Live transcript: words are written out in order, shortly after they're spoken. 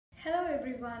Hello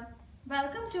everyone,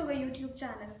 welcome to our YouTube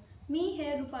channel. Me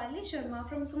here Rupali Sharma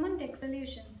from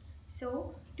SumanTechSolutions.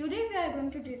 So today we are going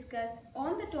to discuss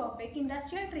on the topic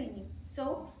industrial training.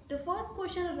 So the first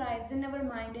question arises in our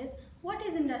mind is, what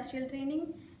is industrial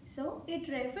training? So it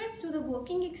refers to the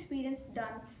working experience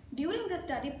done during the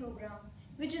study program,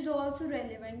 which is also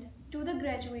relevant to the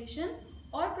graduation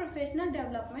or professional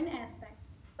development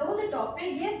aspects. So the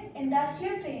topic is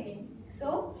industrial training.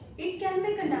 So it can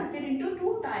be conducted into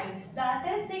two types, that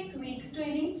is 6 weeks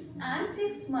training and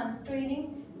 6 months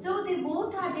training. So they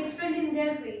both are different in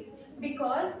their ways,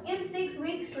 because in 6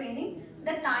 weeks training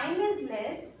the time is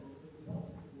less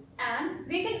and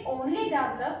we can only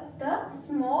develop the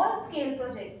small scale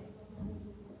projects.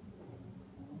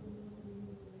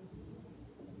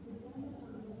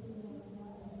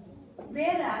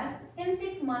 Whereas in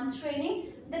 6 months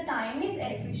training the time is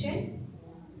efficient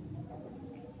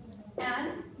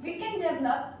and we can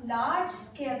develop large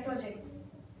scale projects.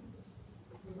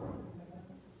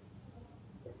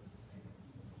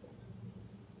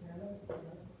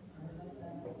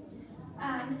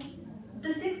 And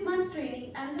the 6 months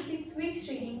training and the 6 weeks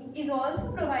training is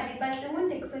also provided by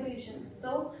SumanTechSolutions.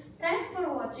 So thanks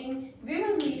for watching. We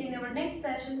will meet in our next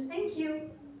session. Thank you.